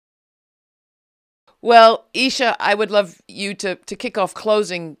 Well, Isha, I would love you to kick off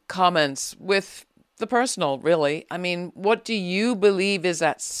closing comments with the personal, really. I mean, what do you believe is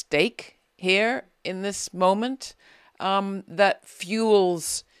at stake here in this moment that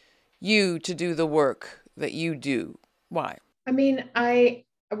fuels you to do the work that you do? Why? I mean, I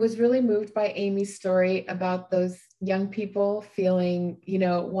was really moved by Amy's story about those young people feeling,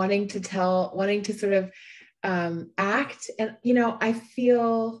 wanting to sort of act. And,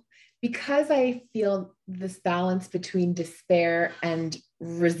 because I feel this balance between despair and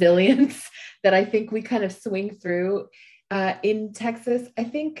resilience that I think we kind of swing through in Texas. I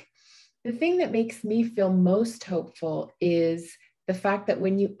think the thing that makes me feel most hopeful is the fact that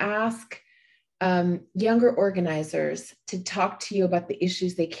when you ask younger organizers to talk to you about the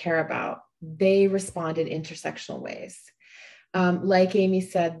issues they care about, they respond in intersectional ways. Like Amy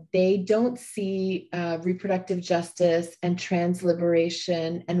said, they don't see reproductive justice and trans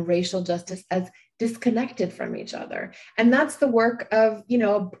liberation and racial justice as disconnected from each other. And that's the work of,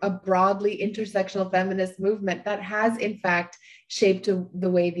 a broadly intersectional feminist movement that has, in fact, shaped the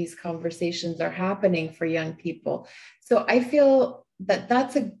way these conversations are happening for young people. So I feel that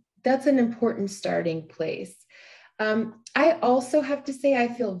that's an important starting place. I also have to say, I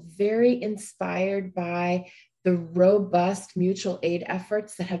feel very inspired by the robust mutual aid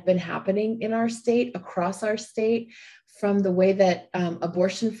efforts that have been happening in our state, across our state, from the way that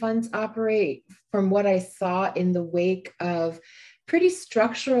abortion funds operate, from what I saw in the wake of pretty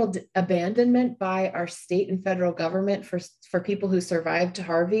structural abandonment by our state and federal government for people who survived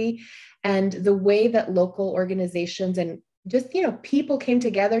Harvey, and the way that local organizations and just, people came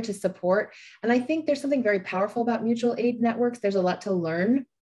together to support. And I think there's something very powerful about mutual aid networks. There's a lot to learn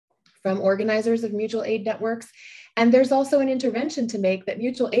from organizers of mutual aid networks. And there's also an intervention to make that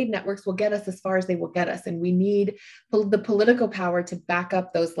mutual aid networks will get us as far as they will get us. And we need the political power to back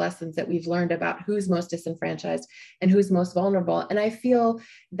up those lessons that we've learned about who's most disenfranchised and who's most vulnerable. And I feel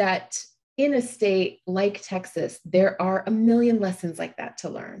that in a state like Texas, there are a million lessons like that to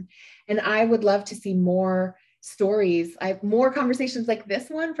learn. And I would love to see more stories. I have more conversations like this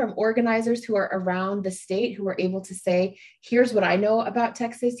one from organizers who are around the state who are able to say, here's what I know about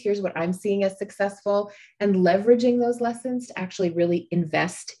Texas, here's what I'm seeing as successful, and leveraging those lessons to actually really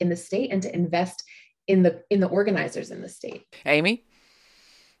invest in the state and to invest in the organizers in the state. Amy,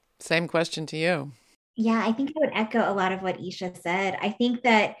 same question to you. Yeah, I think I would echo a lot of what Isha said. I think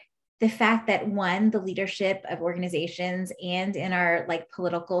that the fact that one, the leadership of organizations and in our like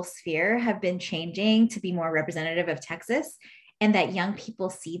political sphere have been changing to be more representative of Texas, and that young people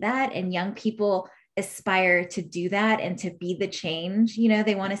see that and young people aspire to do that and to be the change, you know,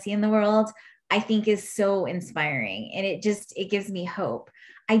 they want to see in the world, I think is so inspiring. And it gives me hope.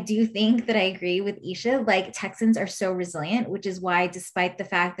 I do think that I agree with Isha, like Texans are so resilient, which is why despite the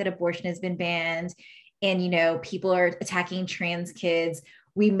fact that abortion has been banned and, you know, people are attacking trans kids,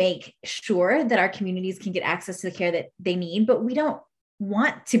 we make sure that our communities can get access to the care that they need, but we don't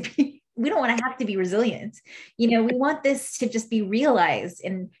want to have to be resilient. You know, we want this to just be realized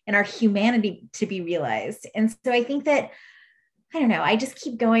and our humanity to be realized. And so I think that, I don't know, I just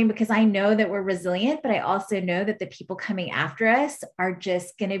keep going because I know that we're resilient, but I also know that the people coming after us are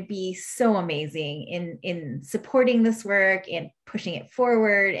just going to be so amazing in supporting this work and pushing it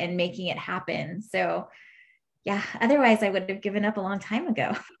forward and making it happen. So yeah, otherwise I would have given up a long time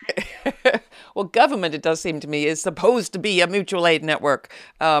ago. Well, government, it does seem to me, is supposed to be a mutual aid network.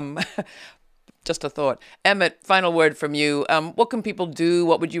 Just a thought. Emmett, final word from you. What can people do?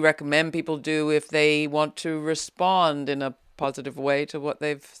 What would you recommend people do if they want to respond in a positive way to what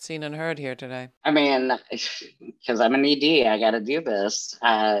they've seen and heard here today? I mean, because I'm an ED, I got to do this.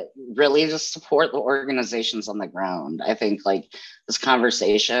 Really just support the organizations on the ground. I think like this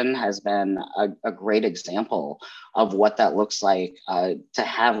conversation has been a great example of what that looks like to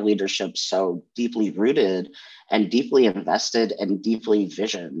have leadership so deeply rooted and deeply invested and deeply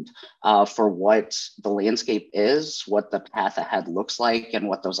visioned for what the landscape is, what the path ahead looks like, and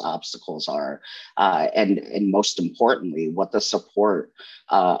what those obstacles are. And most importantly, what the support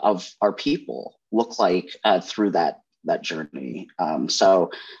of our people look like through that journey.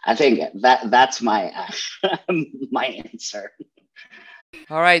 So I think that's my my answer.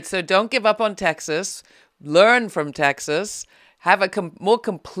 All right. So don't give up on Texas. Learn from Texas. Have a more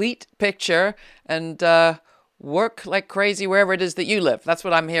complete picture and work like crazy wherever it is that you live. That's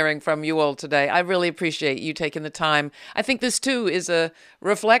what I'm hearing from you all today. I really appreciate you taking the time. I think this too is a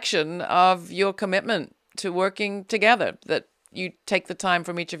reflection of your commitment to working together, that you take the time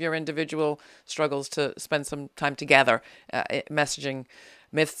from each of your individual struggles to spend some time together, messaging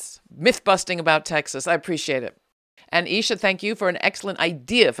myth busting about Texas. I appreciate it. And Isha, thank you for an excellent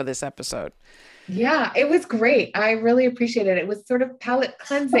idea for this episode. Yeah, it was great. I really appreciate it. It was sort of palate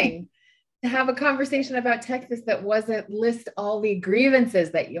cleansing to have a conversation about Texas that wasn't list all the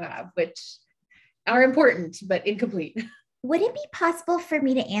grievances that you have, which are important, but incomplete. Would it be possible for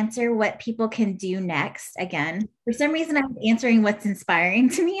me to answer what people can do next again? For some reason, I was answering what's inspiring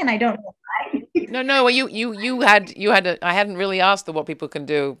to me, and I don't know why. No. Well, you had I hadn't really asked the what people can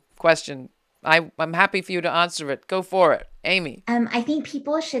do question. I'm happy for you to answer it. Go for it, Amy. I think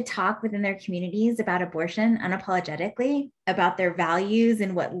people should talk within their communities about abortion unapologetically, about their values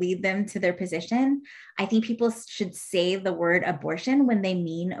and what lead them to their position. I think people should say the word abortion when they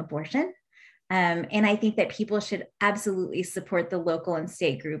mean abortion. And I think that people should absolutely support the local and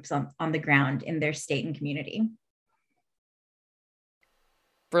state groups on the ground in their state and community.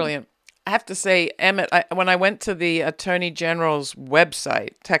 Brilliant. I have to say, Emmett, when I went to the Attorney General's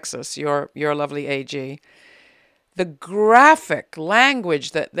website, Texas, your lovely AG, the graphic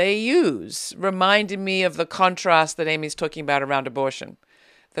language that they use reminded me of the contrast that Amy's talking about around abortion.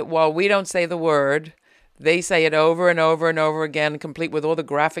 That while we don't say the word, they say it over and over and over again, complete with all the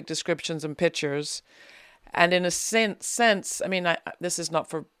graphic descriptions and pictures. And in a sense, I mean, this is not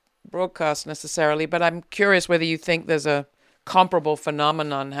for broadcast necessarily, but I'm curious whether you think there's a comparable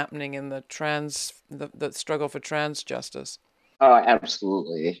phenomenon happening in the struggle for trans justice. Oh,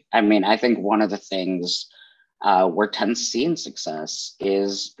 absolutely. I mean, I think one of the things we're seeing success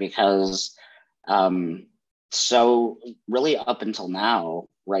is because so really up until now,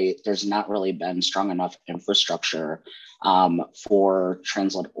 right, there's not really been strong enough infrastructure for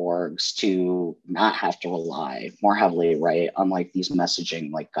trans-led orgs to not have to rely more heavily, right, on like these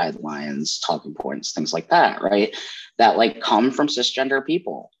messaging like guidelines, talking points, things like that, right, that like come from cisgender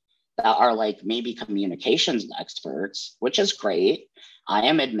people that are like maybe communications experts, which is great. I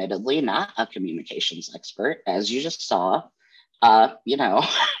am admittedly not a communications expert, as you just saw, you know,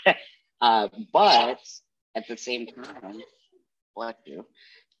 but at the same time, bless you.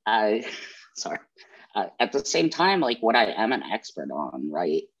 Sorry. At the same time, like what I am an expert on,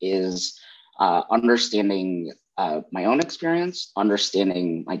 right, is understanding my own experience,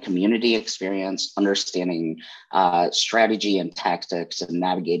 understanding my community experience, understanding strategy and tactics and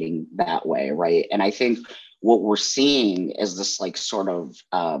navigating that way, right? And I think what we're seeing is this like sort of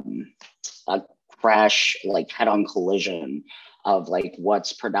a crash, like head-on collision of like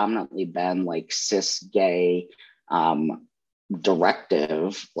what's predominantly been like cis gay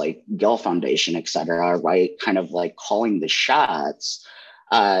directive, like Gill Foundation, et cetera, right? Kind of like calling the shots,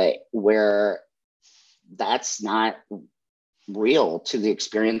 where that's not real to the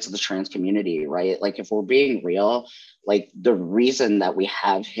experience of the trans community, right? Like if we're being real, like the reason that we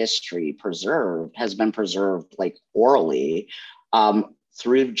have history preserved has been preserved like orally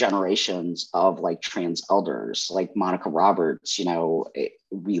through generations of like trans elders, like Monica Roberts.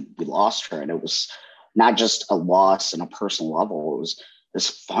 We lost her, and it was not just a loss on a personal level, it was this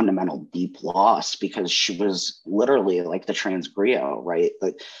fundamental deep loss because she was literally like the trans griot, right?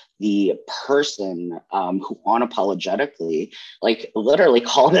 The person who unapologetically, like literally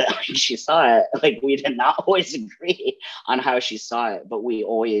called it when she saw it. Like we did not always agree on how she saw it, but we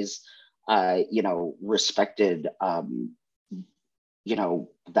always, respected,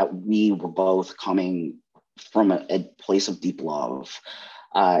 that we were both coming from a place of deep love.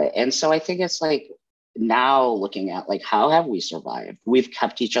 And so I think it's like, now looking at like how have we survived, we've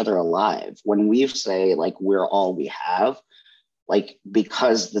kept each other alive when we say like we're all we have, like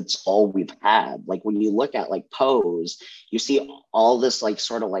because that's all we've had. Like when you look at like Pose, you see all this like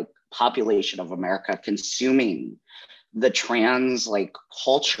sort of like population of America consuming the trans like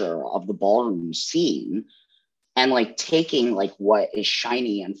culture of the ballroom scene and like taking like what is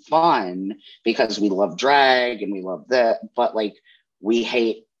shiny and fun because we love drag and we love that, but like we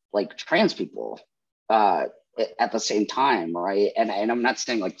hate like trans people at the same time, right? And I'm not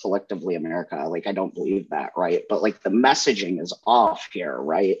saying like collectively America, like I don't believe that, right? But like the messaging is off here,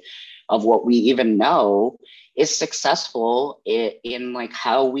 right? Of what we even know is successful in like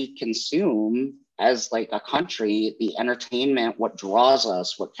how we consume as like a country, the entertainment, what draws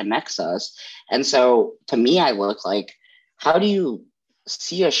us, what connects us. And so to me, I look like, how do you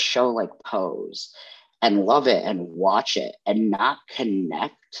see a show like Pose and love it and watch it and not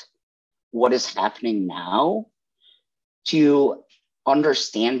connect what is happening now to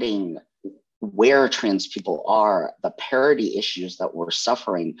understanding where trans people are, the parity issues that we're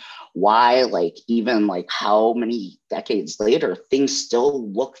suffering, why, like, even like how many decades later, things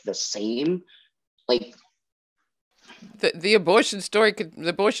still look the same. Like the abortion story, the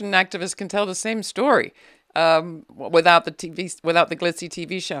abortion activists can tell the same story without the glitzy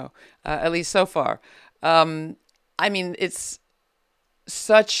TV show, at least so far. I mean, it's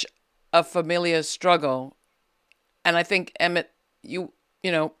such a familiar struggle. And I think, Emmett, you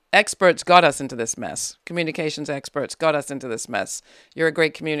know, experts got us into this mess. Communications experts got us into this mess. You're a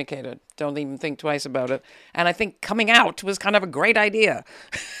great communicator. Don't even think twice about it. And I think coming out was kind of a great idea.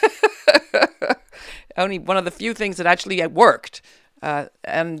 Only one of the few things that actually worked.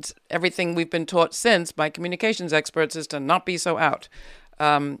 And everything we've been taught since by communications experts is to not be so out.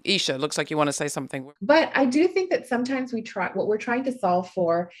 Isha, looks like you want to say something. But I do think that sometimes what we're trying to solve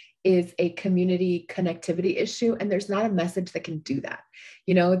for is a community connectivity issue. And there's not a message that can do that.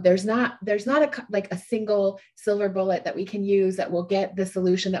 You know, there's not a single silver bullet that we can use that will get the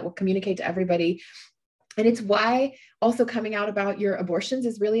solution that will communicate to everybody. And it's why also coming out about your abortions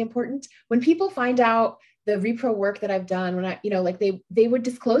is really important. When people find out the repro work that I've done, when they would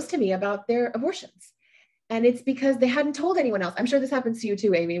disclose to me about their abortions. And it's because they hadn't told anyone else. I'm sure this happens to you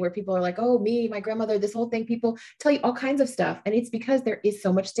too, Amy, where people are like, oh, me, my grandmother, this whole thing, people tell you all kinds of stuff. And it's because there is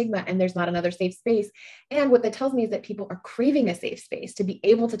so much stigma and there's not another safe space. And what that tells me is that people are craving a safe space to be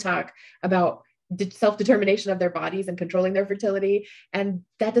able to talk about self-determination of their bodies and controlling their fertility. And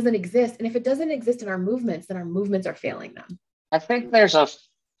that doesn't exist. And if it doesn't exist in our movements, then our movements are failing them. I think there's a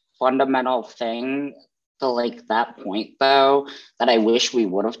fundamental thing to like that point though, that I wish we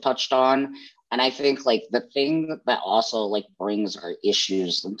would have touched on. And I think like the thing that also like brings our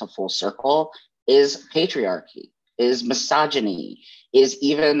issues into full circle is patriarchy, is misogyny, is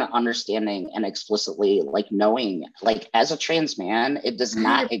even understanding and explicitly like knowing, like as a trans man, it does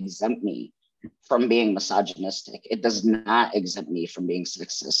not exempt me from being misogynistic. It does not exempt me from being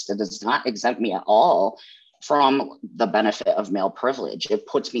sexist. It does not exempt me at all from the benefit of male privilege. It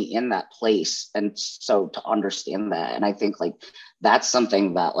puts me in that place. And so to understand that, and I think like that's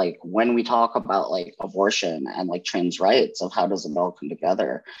something that like when we talk about like abortion and like trans rights of how does it all come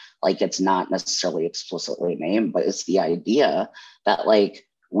together, like it's not necessarily explicitly named, but it's the idea that like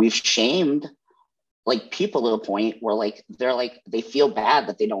we've shamed like people to the point where like they're like they feel bad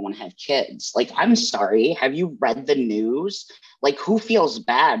that they don't want to have kids. Like, I'm sorry, have you read the news? Like, who feels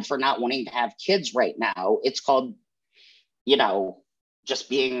bad for not wanting to have kids right now? It's called, you know, just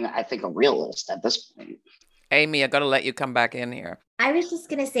being, I think, a realist at this point. Amy, I got to let you come back in here. I was just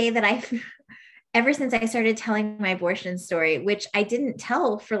going to say that ever since I started telling my abortion story, which I didn't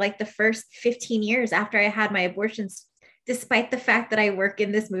tell for like the first 15 years after I had my abortions, despite the fact that I work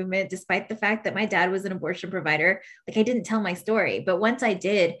in this movement, despite the fact that my dad was an abortion provider, like I didn't tell my story. But once I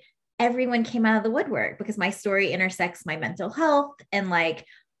did, everyone came out of the woodwork because my story intersects my mental health and like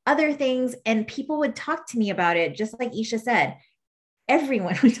other things. And people would talk to me about it, just like Isha said.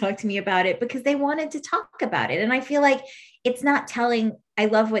 Everyone would talk to me about it because they wanted to talk about it. And I feel like it's not telling. I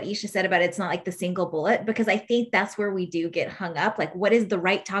love what Isha said about it. It's not like the single bullet, because I think that's where we do get hung up. Like, what is the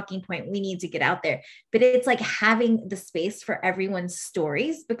right talking point we need to get out there? But it's like having the space for everyone's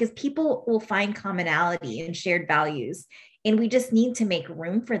stories, because people will find commonality and shared values. And we just need to make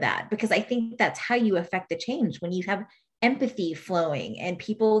room for that, because I think that's how you affect the change, when you have empathy flowing and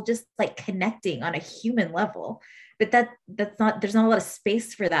people just like connecting on a human level. But that's not, there's not a lot of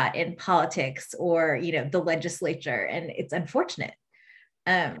space for that in politics or, you know, the legislature, and it's unfortunate.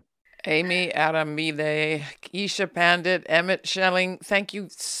 Amy Aramide, Isha Pandit, Emmett Schelling, thank you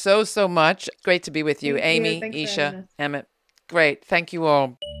so much. Great to be with you. Thank you. Amy, Thanks for having Isha, us. Emmett. Great. Thank you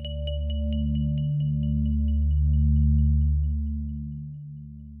all.